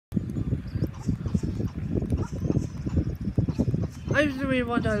I just really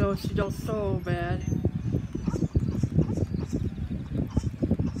want that Yoshi Doll so bad.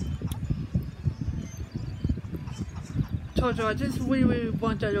 Told you, I just really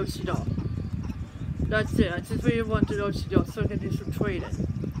want that Yoshi Doll. That's it, I just really want the Yoshi Doll so I can do some trading.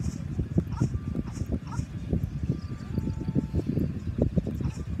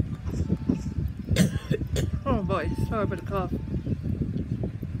 Oh boy, sorry about the cough.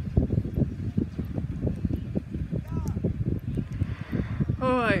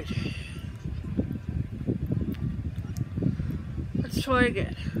 Alright. Let's try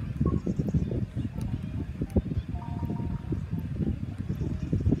again.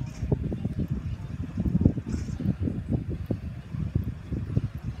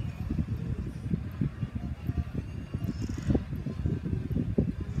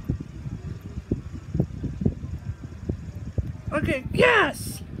 Okay,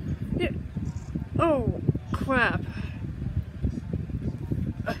 yes! Yeah. Oh, crap.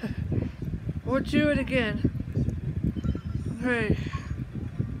 We'll do it again. Okay.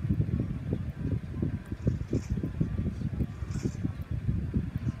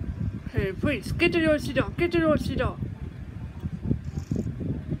 Hey, please, get the Yoshi Doll, get the Yoshi Doll.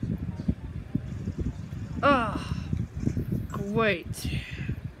 Ah, great.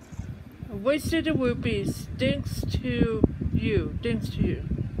 I wasted the rupees, thanks to you, thanks to you.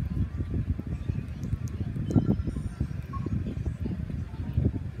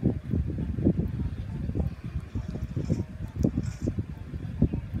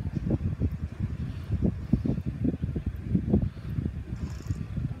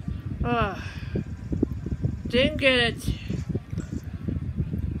 Ah, didn't get it.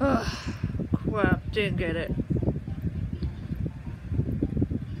 Ah, crap, didn't get it.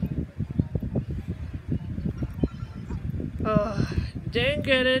 Didn't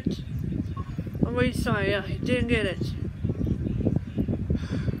get it. I'm really sorry, yeah, didn't get it.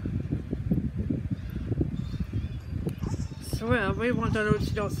 Swear, I really want that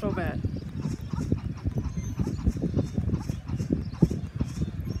Yoshi Doll so bad.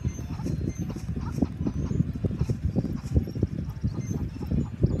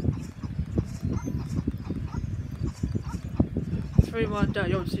 I really want that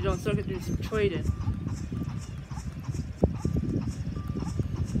Yoshi Doll so I can do some trading.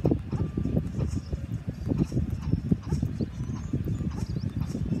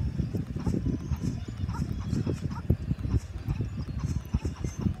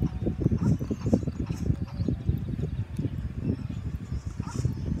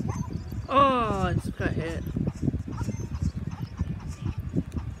 Oh, it's got hit.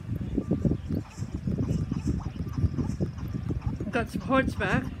 Got some hearts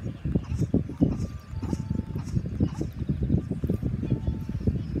back.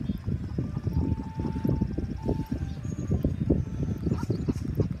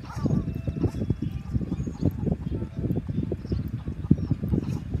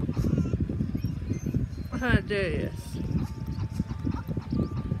 Ah, there he is.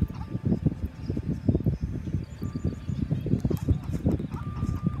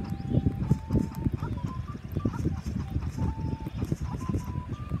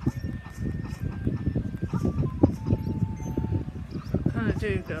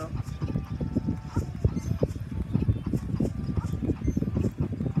 There you go.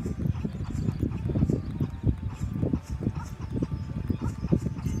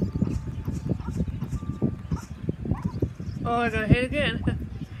 Oh, I got hit again.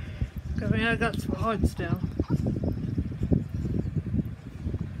 I mean, I got some hearts down.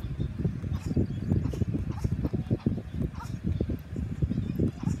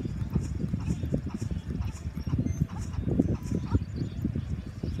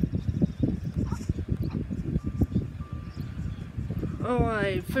 Oh,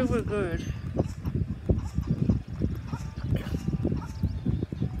 I feel we're good.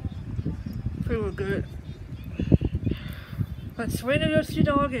 Feel we're good. Let's win a Yoshi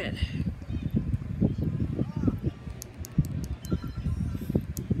Doll again.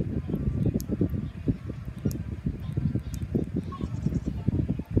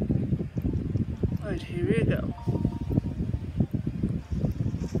 Alright, here we go.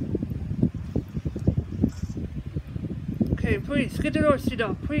 Okay, please, get the Yoshi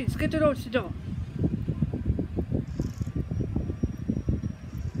Doll. Please, get the Yoshi Doll.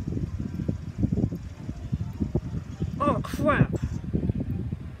 Oh, crap.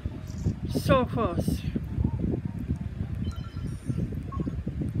 So close.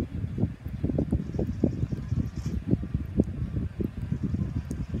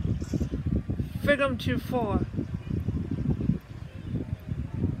 Think I'm too far.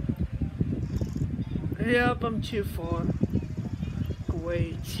 Yep, I'm too far.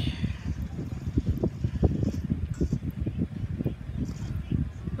 wait.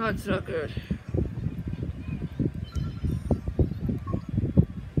 That's not good.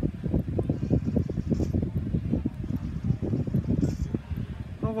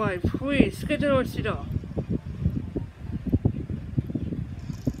 Alright, please, get the Yoshi Doll.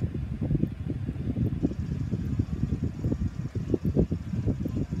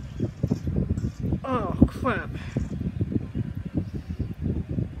 Oh, crap.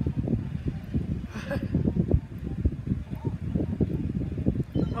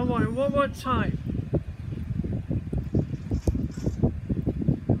 Alright, one more time.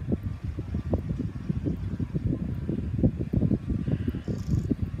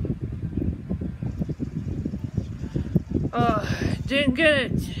 Didn't get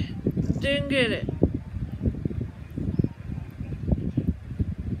it. Didn't get it.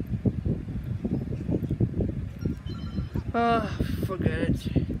 Forget it.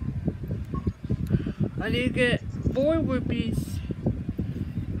 I need to get more rupees.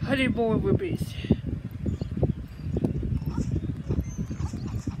 I need more rupees.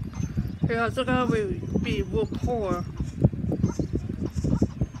 Because look how we be real poor.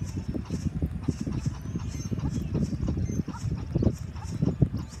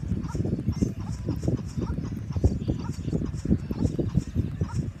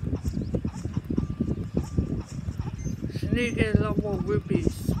 Need to get a lot more rupees.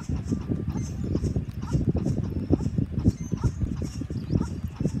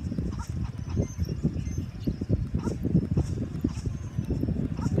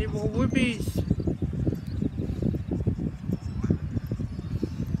 Need more rupees.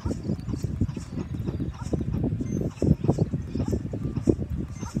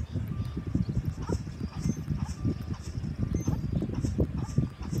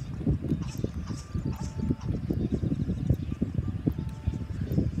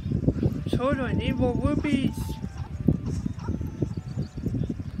 I need more rupees.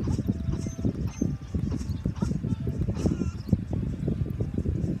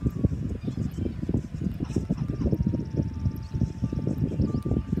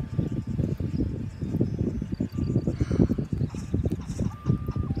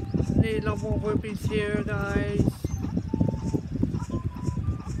 Need a lot more rupees here, guys.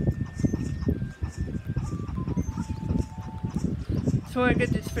 So I get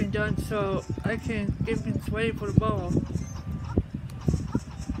this thing done so I can get things ready for the ball.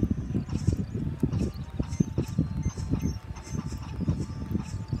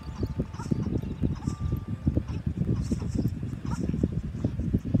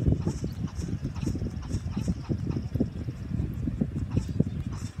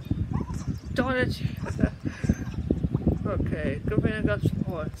 Darn it! Okay, good thing I got some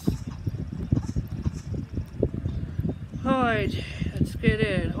points. Alright, let's get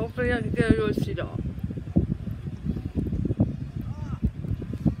in. Hopefully I can get a Yoshi Doll.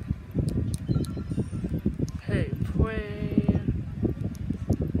 Hey, pray.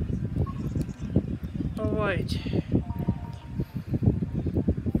 Alright.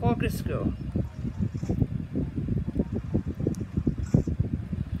 Focus go.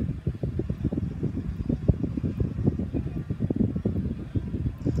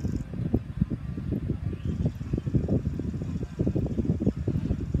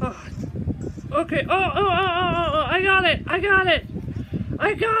 Okay, oh, I got it, I got it,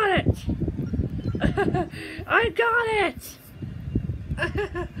 I got it, I got it,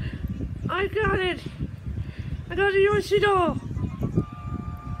 I got it, I got the Yoshi Doll.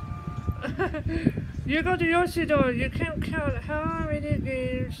 You got the Yoshi Doll, you can't count how many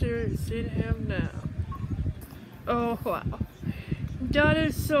games there's in him now. Oh wow, that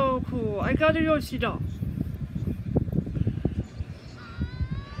is so cool, I got the Yoshi Doll.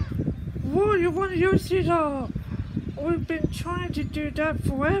 Whoa, you want a Yoshi Doll? We've been trying to do that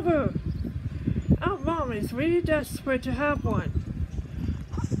forever. Our mom is really desperate to have one.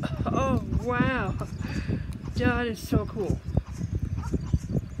 Oh, wow. That is so cool.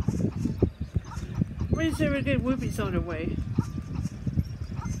 Let me see if we get rupees on the way.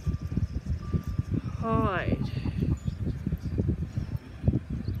 Alright.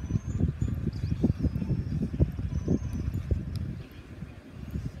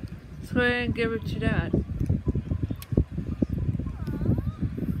 Let's go ahead and give it to that.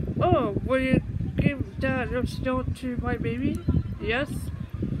 Oh, will you give that Yoshi Doll to my baby? Yes?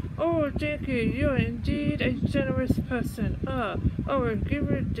 Oh, thank you. You are indeed a generous person. I will give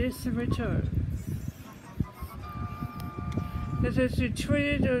her this in return. This is to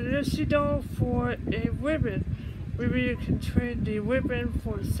trade a Yoshi Doll for a ribbon. Maybe you can trade the ribbon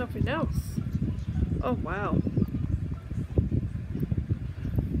for something else. Oh, wow.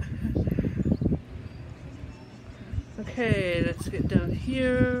 Okay, let's get down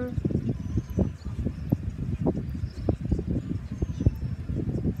here.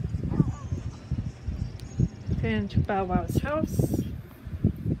 Into Bow Wow's house.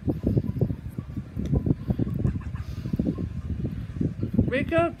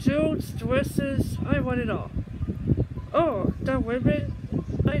 Makeup, jewels, dresses, I want it all. Oh, that ribbon?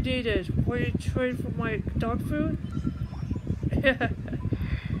 I need it. Will you trade for my dog food?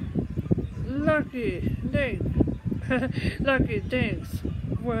 Lucky, thanks. Lucky, thanks.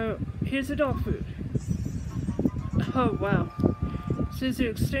 Well, here's the dog food. Oh, wow. Since you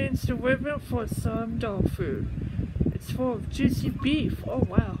exchanged the ribbon for some dog food. It's full of juicy beef. Oh,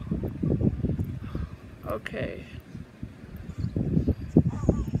 wow. Okay.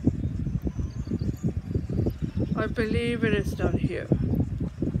 I believe it is down here.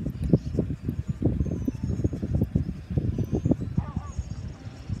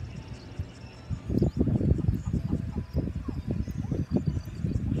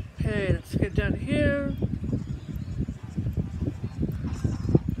 Okay, let's get down here.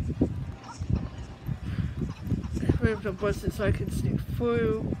 Move the buses so I can sneak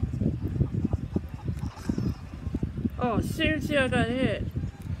through. Oh, seriously, I got hit.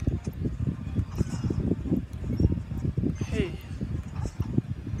 Hey.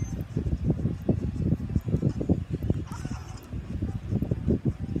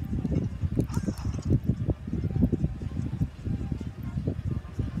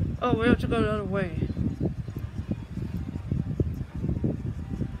 Oh, we have to go the other way.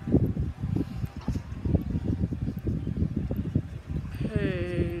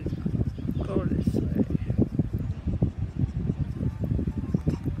 Okay, go this way.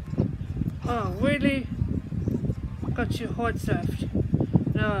 Oh, really? Got your hearts left.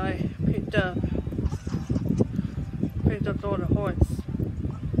 No, I picked up all the hearts.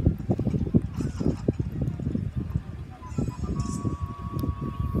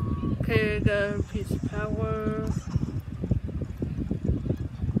 Okay, got a piece of power.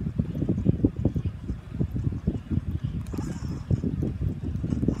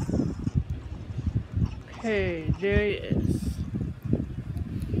 Okay, there he is.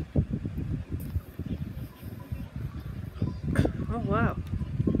 Oh wow.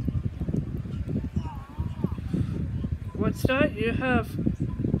 What's that? You have...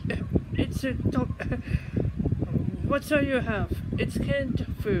 It's a dog... What's that you have? It's canned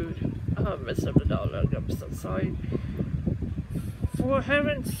food. Oh, Mr. Doll, I'm so sorry. For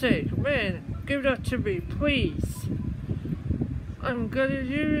heaven's sake, man, give that to me, please. I'm gonna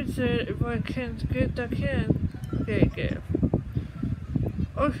use it if I can't get the can. Okay, give.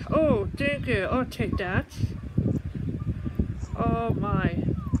 Oh, thank you. I'll take that. Oh my.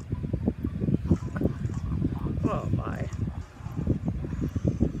 Oh my.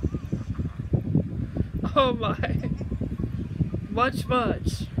 Oh my. Much.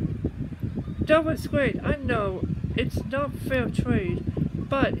 That was great. I know it's not fair trade,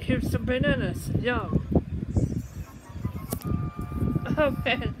 but here's some bananas. Yum. Oh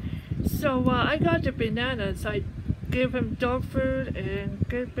man. So I got the bananas. I gave him dog food and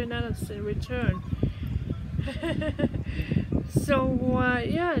get bananas in return. So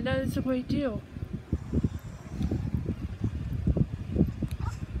yeah, that is a great deal.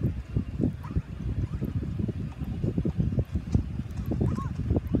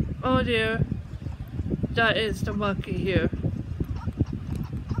 Oh dear, that is the monkey here.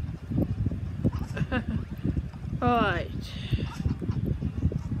 Alright.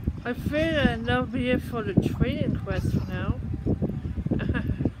 I feel that'll be it for the trading quest for now.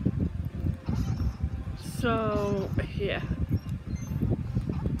 So, yeah.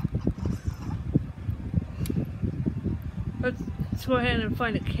 Let's go ahead and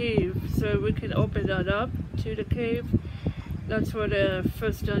find a cave so we can open that up to the cave. That's where the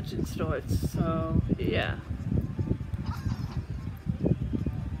first dungeon starts, so yeah.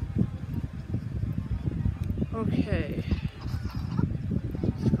 Okay.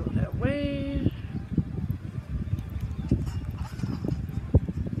 Let's go that way.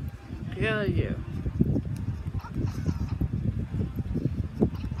 Get out of here.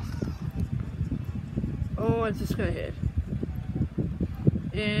 Oh, I just got hit.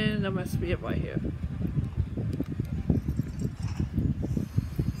 And there must be it right here.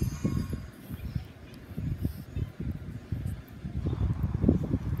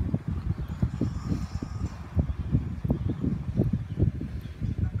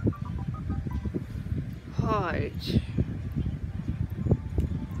 Right.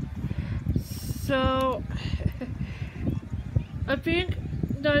 So, I think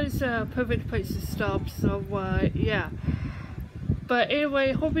that is a perfect place to stop, so yeah. But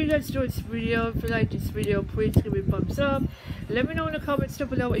anyway, hope you guys enjoyed this video. If you like this video, please give me a thumbs up. Let me know in the comments down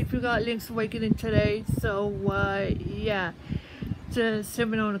below if you got Link's Awakening today. So yeah, just let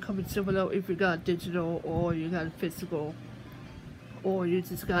me know in the comments down below if you got digital or you got physical, or you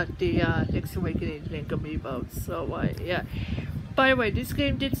just got the Link's Awakening Link amiibos. So yeah. By the way, this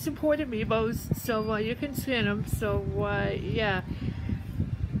game did support amiibos, so you can scan them. So yeah.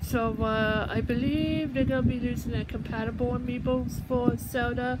 So I believe they're gonna be using the compatible amiibos for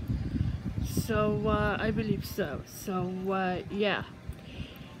Zelda. So I believe so. So yeah.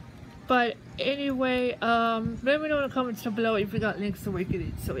 But anyway, let me know in the comments down below if you got Link's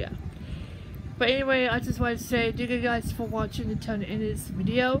Awakening. So yeah. But anyway, I just want to say thank you guys for watching until the end of this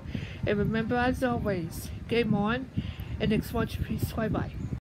video. And remember, as always, game on. And next watch, peace. Bye bye.